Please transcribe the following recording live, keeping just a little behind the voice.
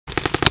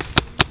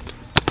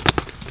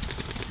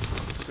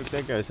Took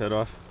that guy's head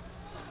off.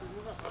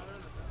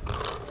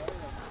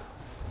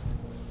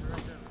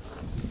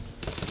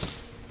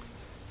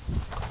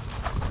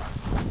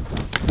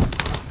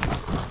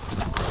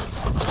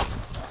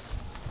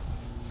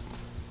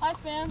 Hi,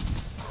 fam.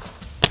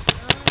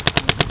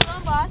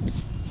 Come by. I'm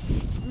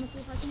gonna see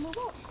if I can move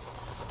up.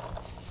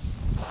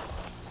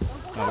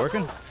 Not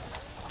working?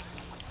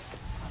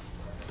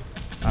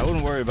 I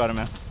wouldn't worry about it,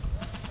 man.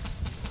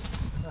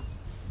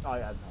 Oh,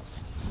 yeah.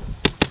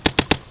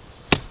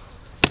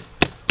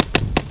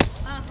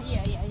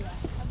 Yeah.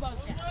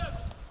 About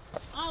that.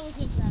 I'll look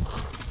into that.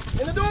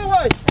 In the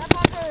doorway! That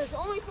marker is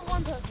only for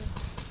one person.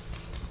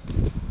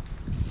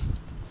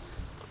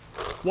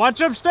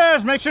 Watch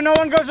upstairs. Make sure no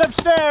one goes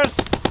upstairs.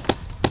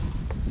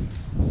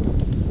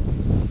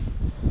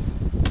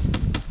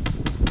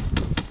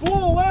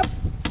 Spool left!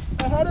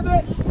 Ahead of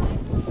it!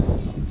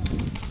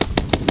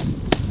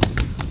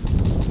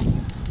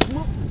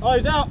 Oh,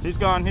 he's out! He's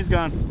gone. He's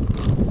gone.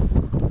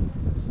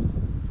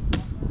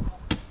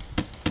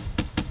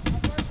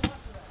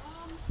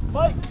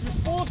 Mike, your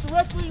spool's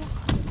directly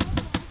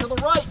to the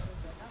right.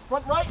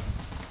 Front right.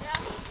 Yeah.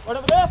 Right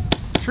over there.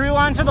 Tree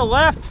line to the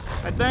left,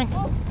 I think.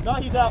 No,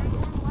 he's out.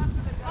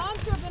 I'm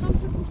tripping.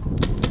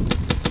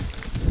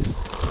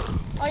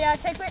 Oh yeah,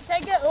 take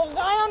it. Oh,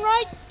 guy on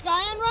right.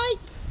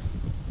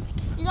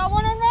 You got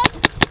one on right?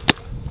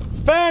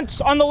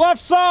 Fence on the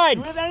left side.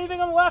 Do we have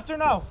anything on the left or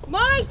no?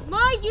 Mike,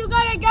 you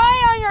got a guy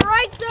on your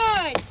right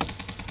side.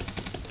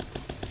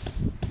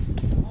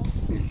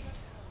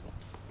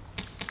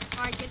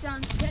 Alright, get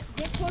down.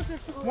 Get closer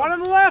to the One on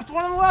the left on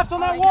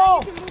that Alright,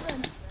 wall. now you can move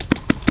in.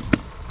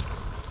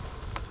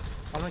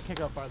 I'm gonna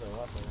kick out farther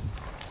left.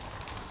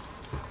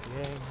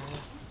 Yeah.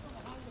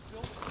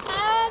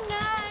 At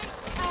night,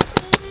 I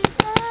think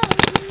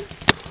of you.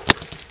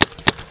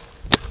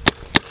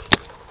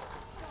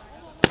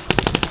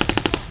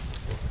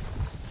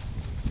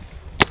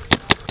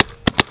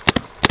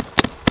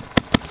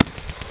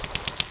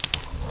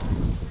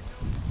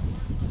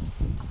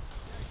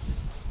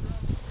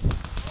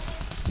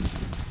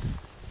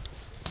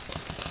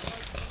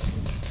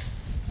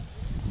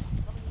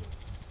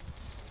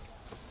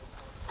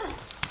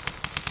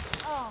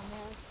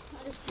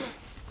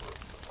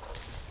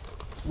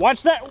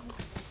 Watch that,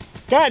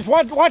 guys.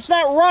 Watch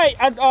that right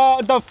at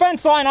the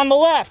fence line on the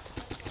left.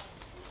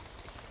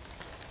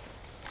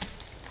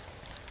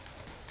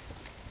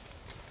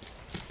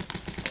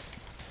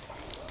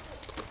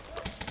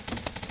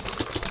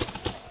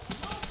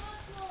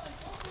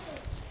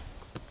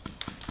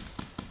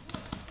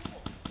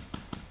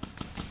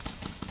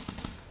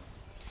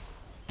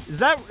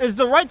 Is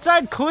the right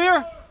side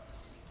clear?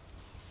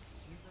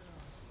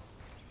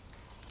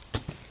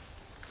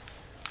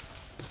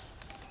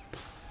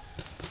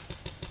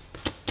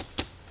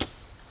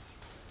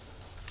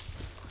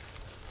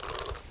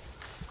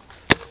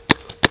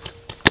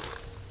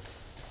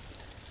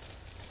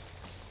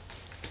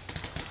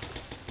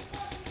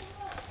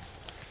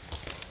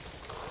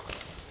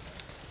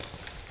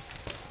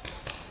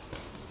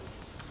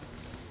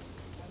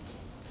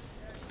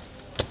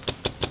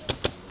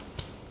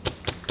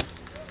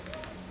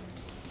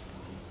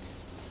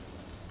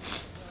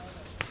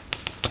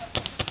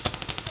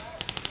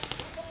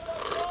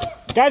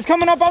 Guy's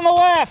coming up on the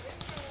left.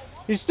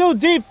 He's still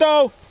deep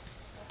though.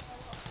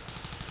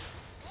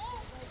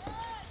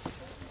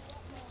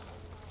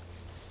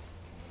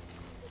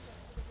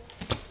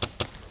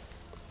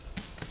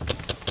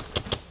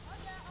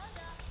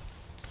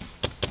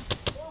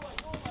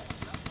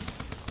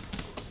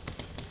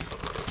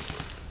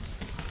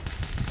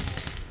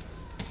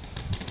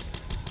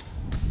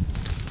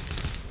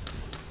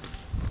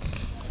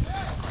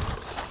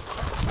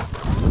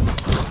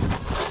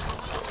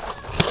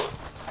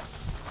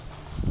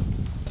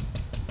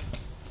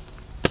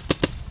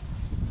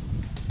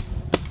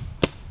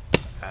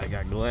 I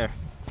got glare.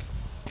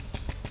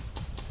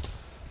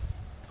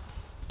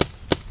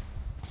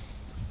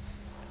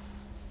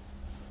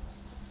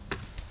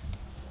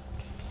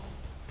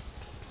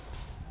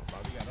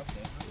 Bobby got up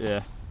there.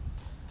 Yeah.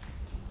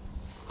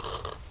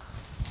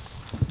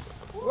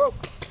 Whoa!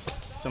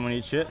 Someone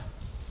eat shit?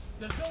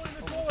 There's no one in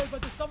the doorway,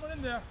 but there's someone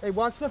in there. Hey,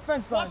 watch the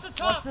fence line. Watch the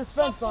top. Watch this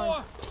fence line.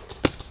 Floor.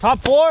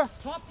 Top floor?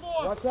 Top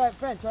floor. Watch that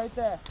fence right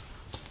there.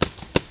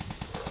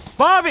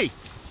 Bobby!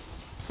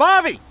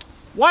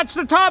 Watch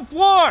the top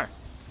floor!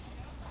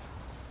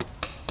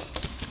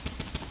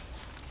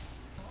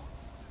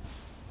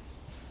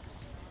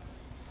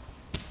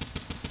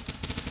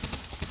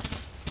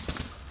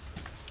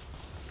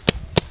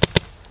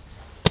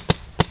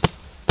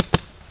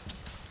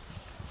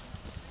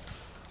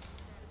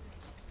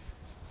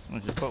 I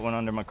just put one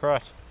under my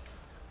crotch.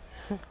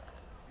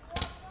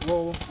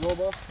 Roll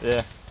ball.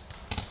 Yeah.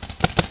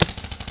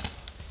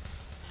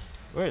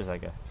 Where is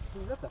that guy?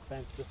 He's at the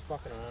fence just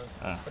fucking around.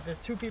 Oh. But there's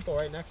two people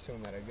right next to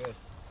him that are good.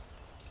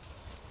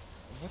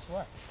 What's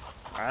left?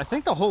 I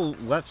think the whole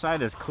left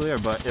side is clear,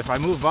 but if I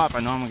move up,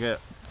 I know I'm gonna get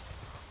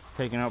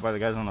taken out by the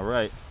guys on the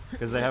right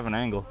because they have an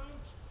angle.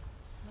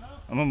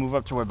 I'm gonna move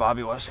up to where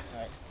Bobby was.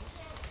 Alright.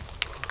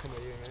 I'll come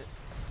with you in a minute.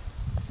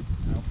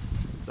 No.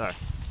 Sorry.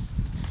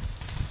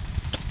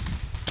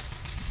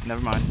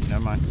 Never mind.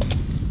 Never mind.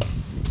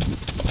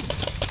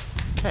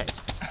 Hey.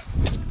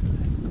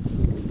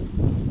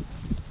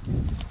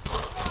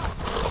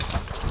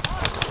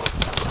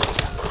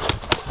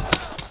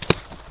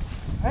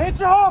 I hit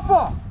your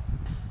hopper!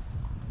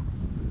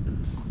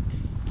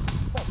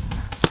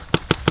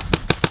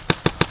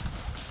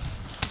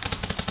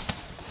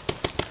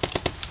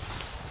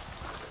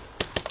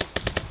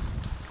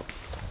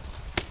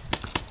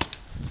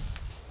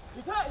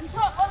 He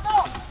cut, let go!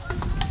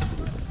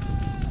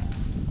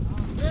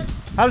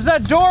 How's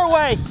that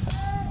doorway?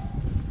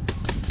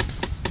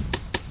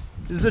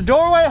 Is the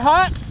doorway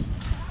hot?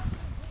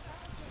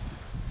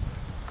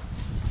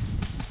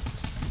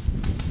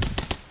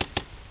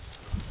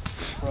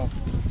 Bro,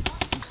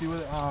 you see where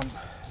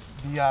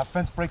the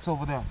fence breaks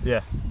over there?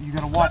 Yeah. You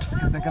gotta watch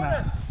because they're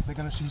gonna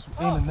she's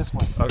aiming this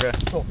way. Okay.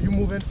 So if you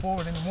move in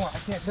forward anymore, I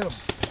can't hit him.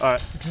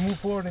 Alright. If you move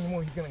forward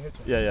anymore, he's gonna hit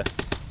you. Yeah, yeah.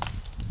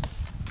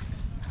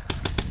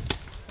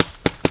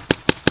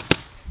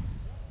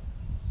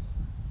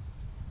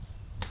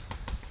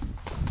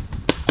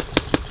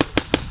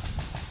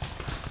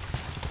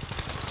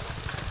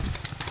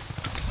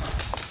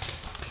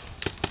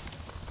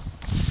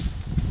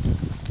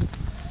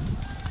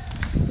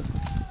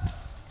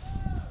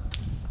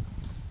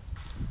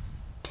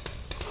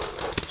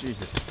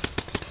 Jesus.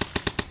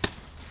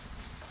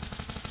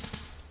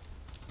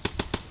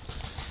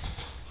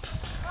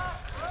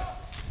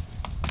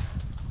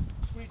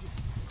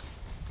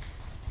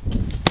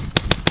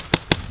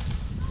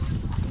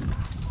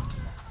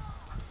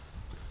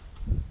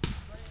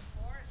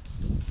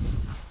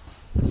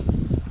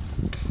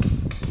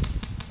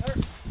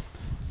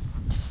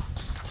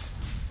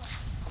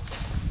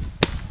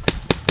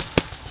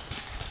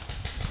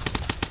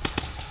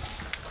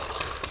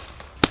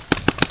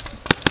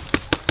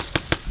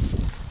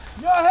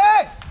 Yo,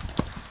 hey!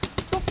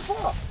 What the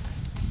fuck?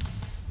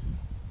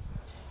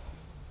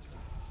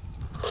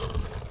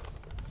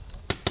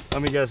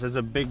 Let me guess, it's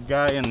a big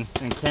guy in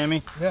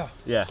cami? Yeah.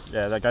 Yeah,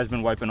 that guy's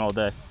been wiping all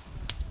day.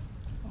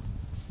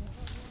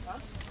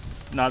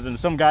 Nothing,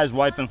 some guy's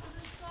wiping.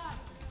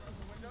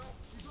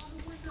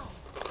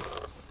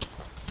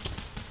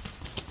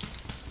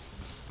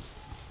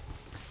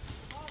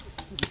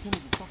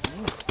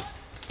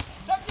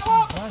 Check your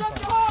hopper! Check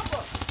your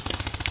hopper!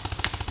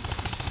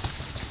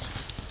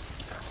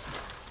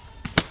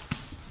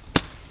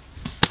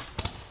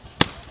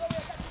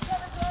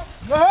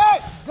 Yo, hey!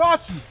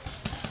 Got you!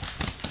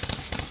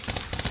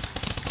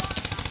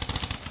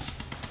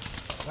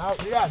 Now,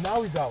 yeah,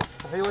 now he's out.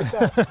 Hey, like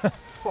that.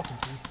 Fucking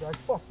douchebag.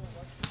 Fuck you.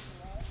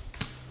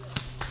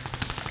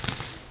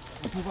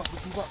 Let's move up,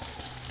 let's move up.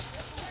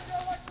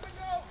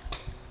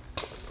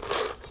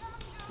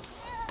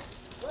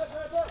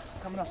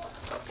 It's coming up.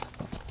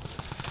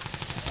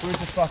 Where's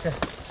this fucker?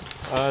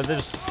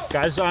 There's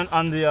guys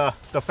on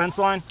the fence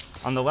line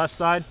on the left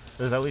side.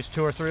 There's at least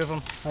 2 or 3 of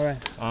them.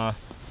 Alright. Uh,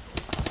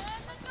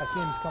 I see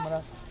him, he's coming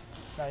up.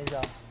 Now he's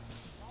out.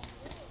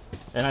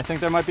 and I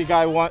think there might be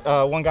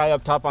one guy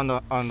up top on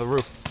the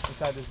roof.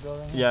 Inside this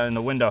building? Yeah, in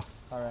the window.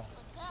 Alright.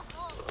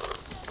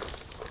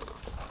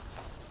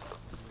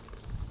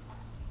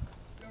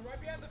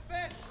 Right behind the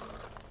fence.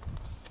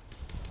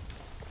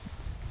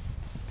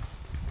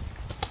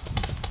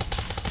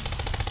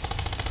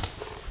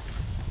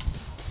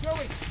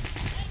 Joey!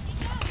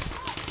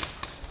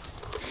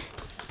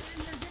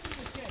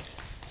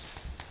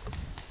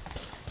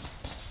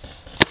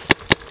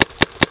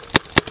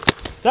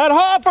 That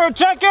hopper!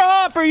 Check your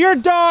hopper! You're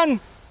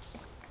done!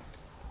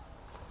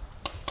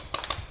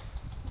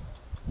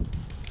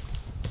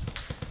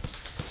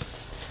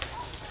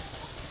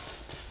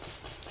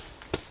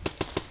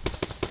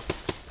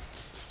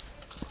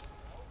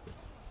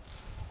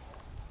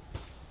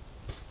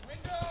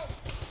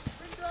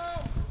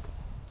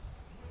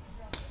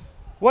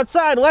 What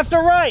side? Left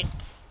or right?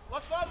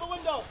 Left side of the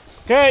window!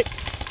 Okay.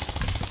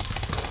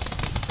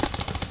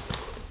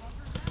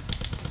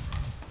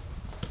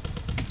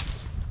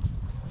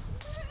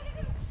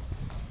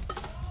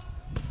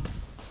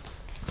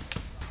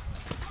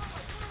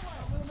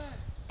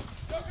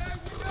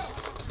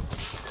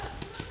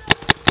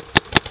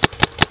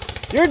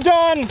 You're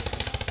done!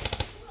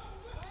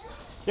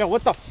 Yeah,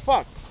 what the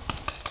fuck?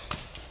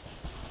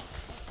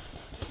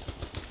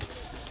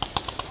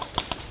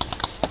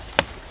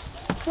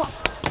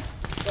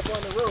 Up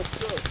on the roof,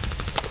 too.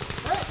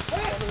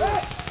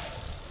 Hey!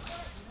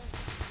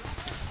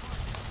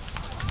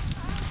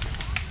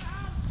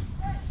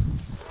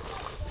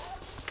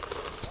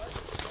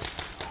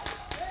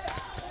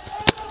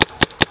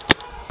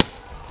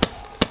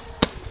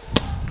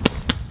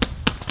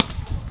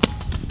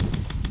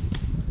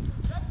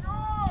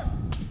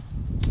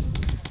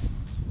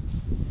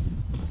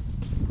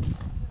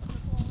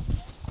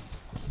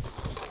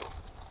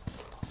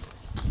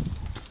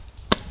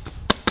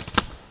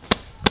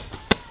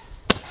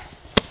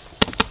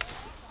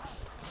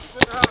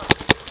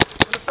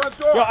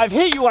 Yo, I've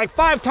hit you like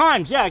 5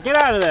 times. Yeah, get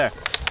out of there.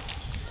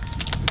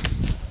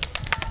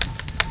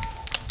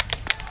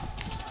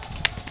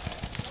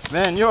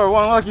 Man, you are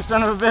one lucky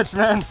son of a bitch,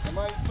 man. Am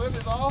my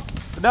equipment off?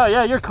 No,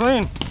 yeah, you're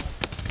clean.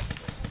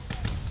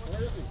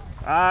 Where is he?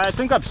 I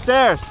think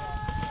upstairs.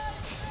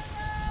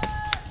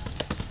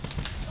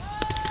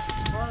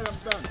 Alright,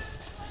 I'm done.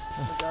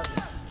 I got it.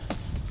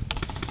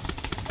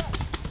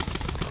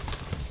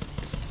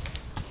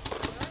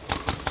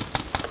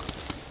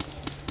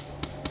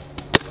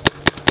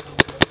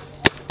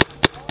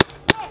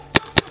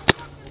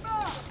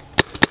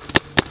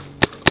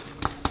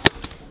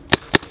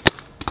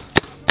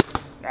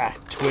 Ah,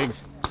 twigs.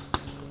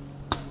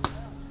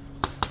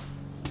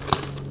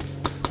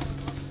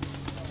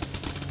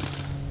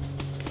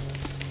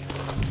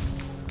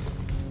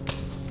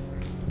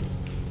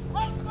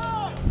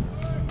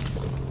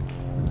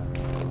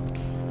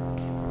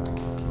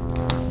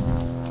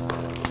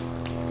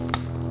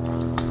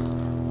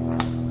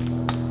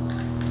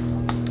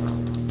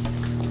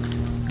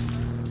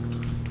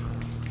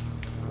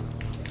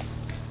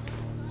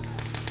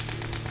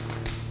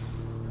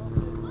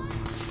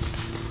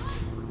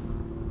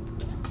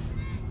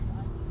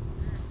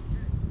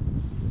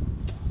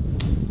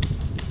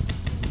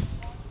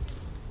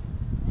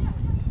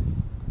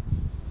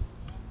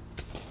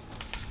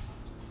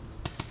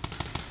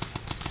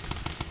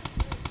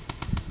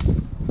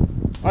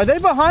 Are they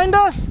behind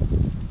us?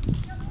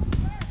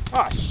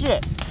 Oh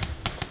shit.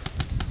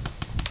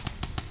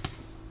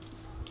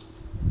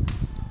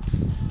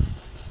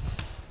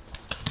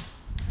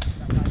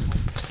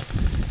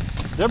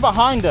 They're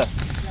behind us.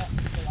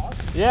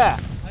 Yeah.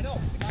 I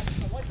know, the guy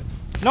just like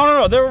it.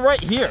 No, they were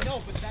right here. I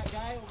know, but that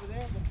guy over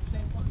there, the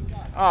same fucking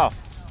guy. Oh.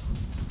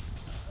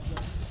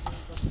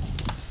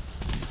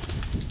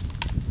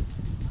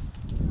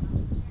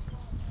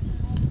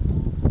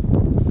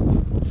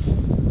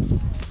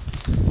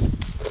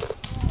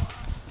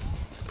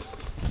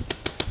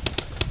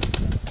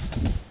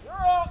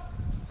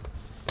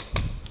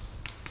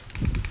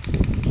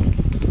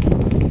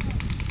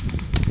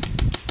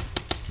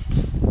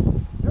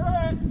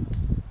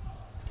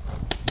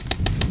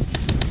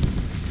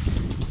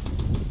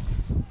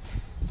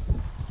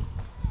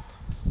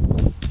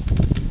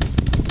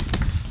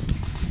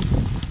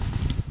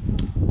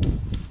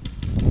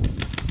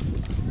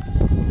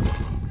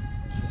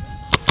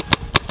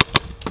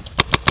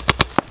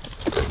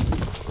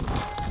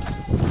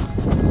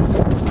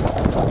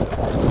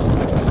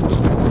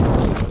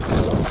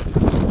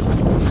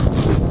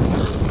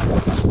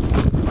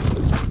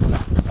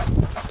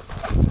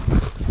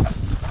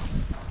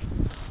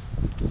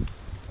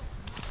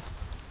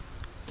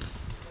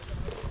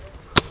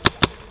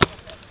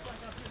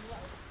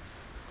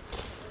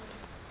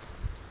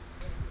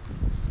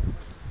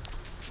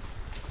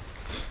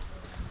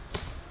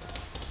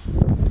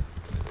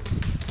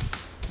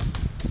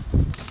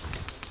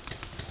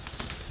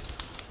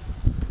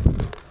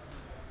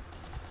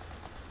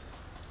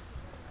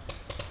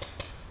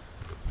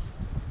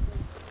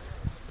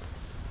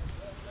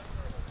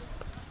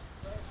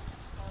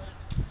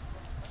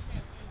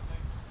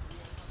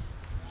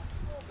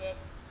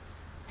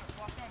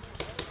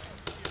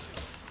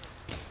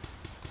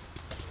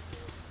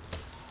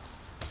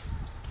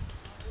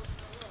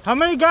 How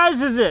many guys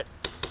is it?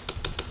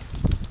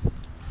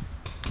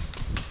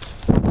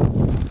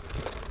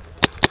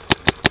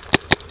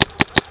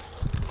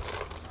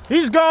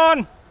 He's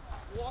gone.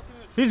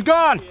 He's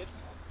gone.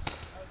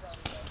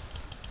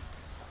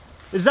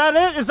 Is that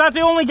it? Is that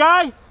the only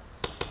guy?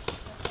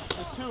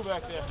 There's two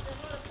back there.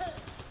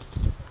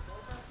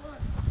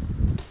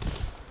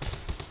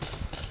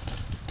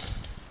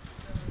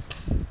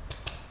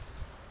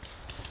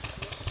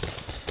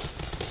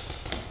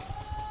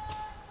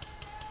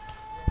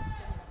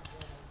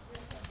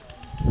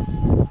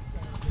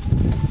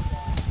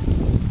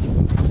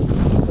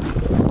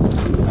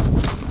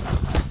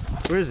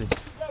 Where is he?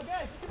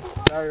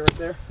 Sorry, right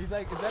there. He's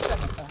like, is that a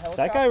helicopter?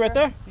 That guy right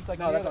there? He's like,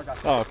 no, that's our guy.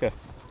 Oh, okay.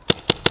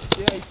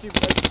 Yeah, he's super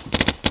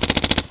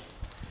right.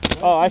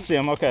 Oh, I see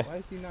him. Okay. Why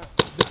is he not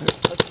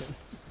touching?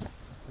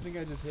 I think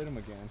I just hit him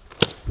again.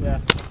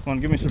 Yeah.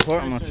 Want to give me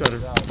support? I'm gonna try to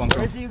bunk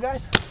Where him. is he, you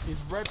guys? He's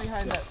right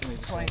behind that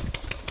plank.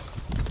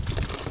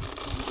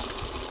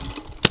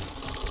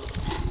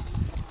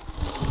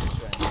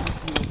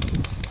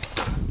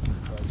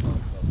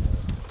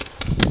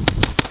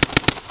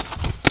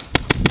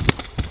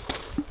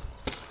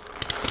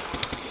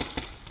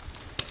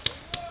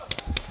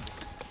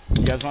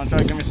 You guys want to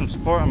try to give me some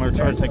support? I'm gonna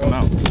try to take him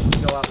out.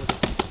 Go out with it.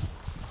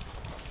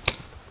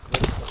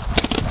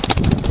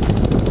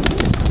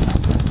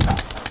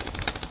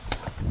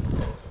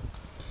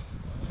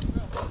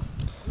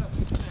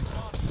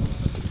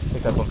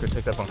 Take that bunker.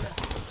 Take that bunker.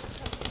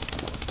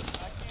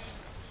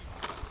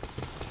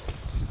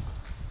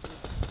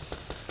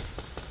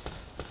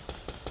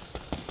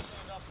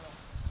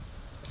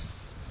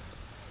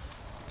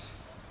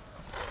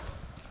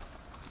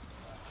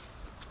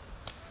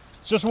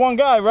 It's just one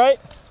guy, right?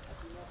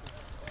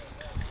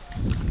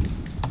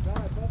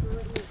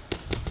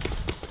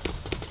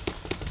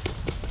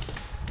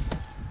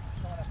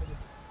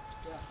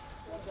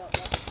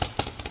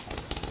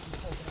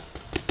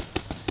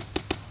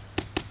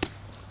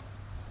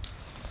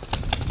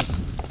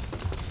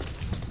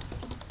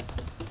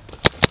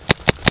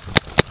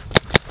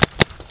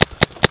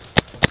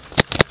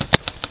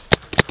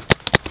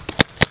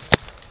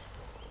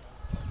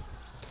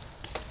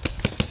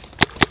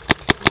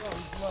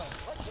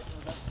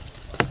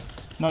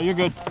 No, you're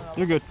good.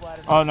 You're good.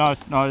 Oh, no,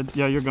 no,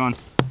 yeah, you're gone. Oh,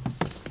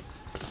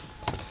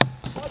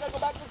 I gotta go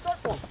back to the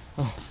start point.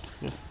 Oh,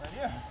 yeah. Right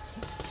here.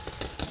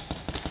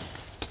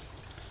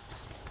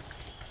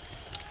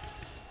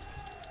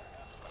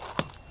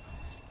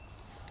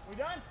 We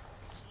done?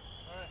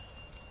 Alright.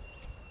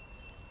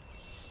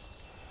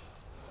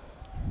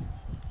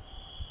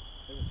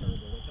 They were terrible.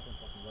 They took my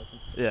fucking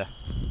license. Yeah.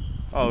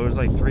 Oh, it was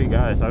like 3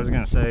 guys. I was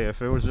gonna say,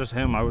 if it was just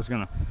him, I was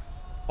gonna...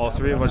 All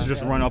 3 of us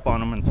just run up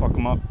on him and fuck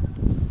him up.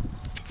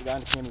 The guy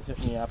in the camera hit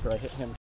me after I hit him.